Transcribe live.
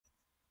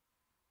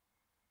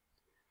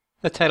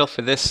The title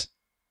for this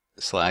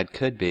slide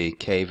could be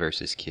K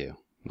versus Q,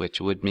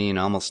 which would mean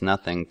almost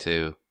nothing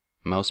to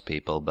most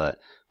people, but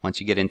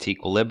once you get into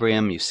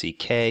equilibrium, you see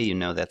K, you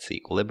know that's the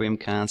equilibrium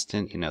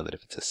constant, you know that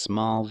if it's a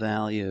small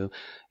value,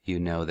 you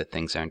know that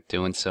things aren't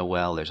doing so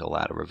well, there's a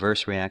lot of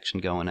reverse reaction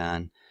going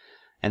on.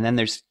 And then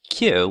there's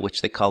Q,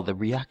 which they call the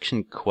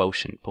reaction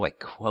quotient. Boy,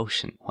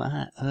 quotient,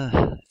 what?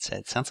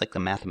 It sounds like the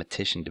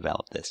mathematician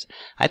developed this.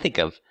 I think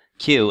of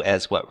Q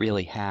as what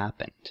really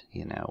happened.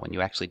 You know, when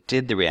you actually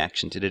did the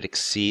reaction, did it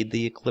exceed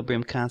the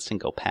equilibrium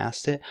constant, go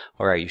past it?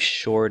 Or are you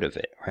short of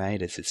it, right?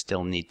 Does it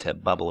still need to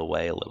bubble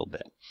away a little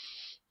bit,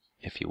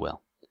 if you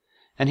will?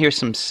 And here's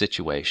some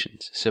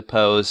situations.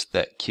 Suppose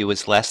that Q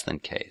is less than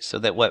K, so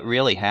that what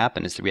really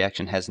happened is the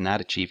reaction has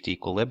not achieved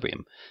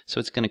equilibrium. So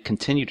it's going to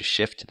continue to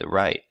shift to the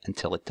right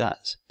until it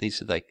does.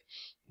 These are like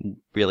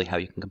really how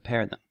you can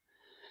compare them.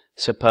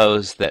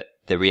 Suppose that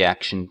the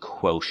reaction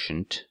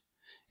quotient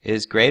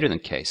is greater than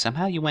K.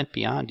 Somehow you went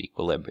beyond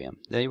equilibrium.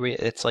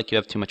 It's like you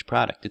have too much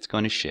product. It's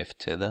going to shift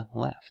to the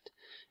left.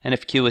 And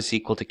if Q is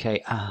equal to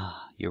K,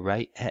 you're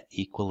right at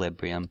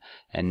equilibrium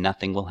and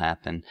nothing will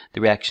happen. The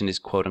reaction is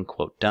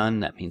quote-unquote done.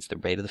 That means the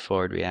rate of the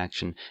forward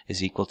reaction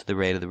is equal to the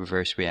rate of the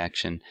reverse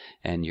reaction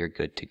and you're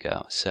good to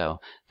go.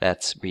 So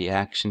that's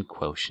reaction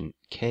quotient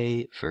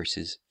K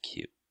versus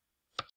Q.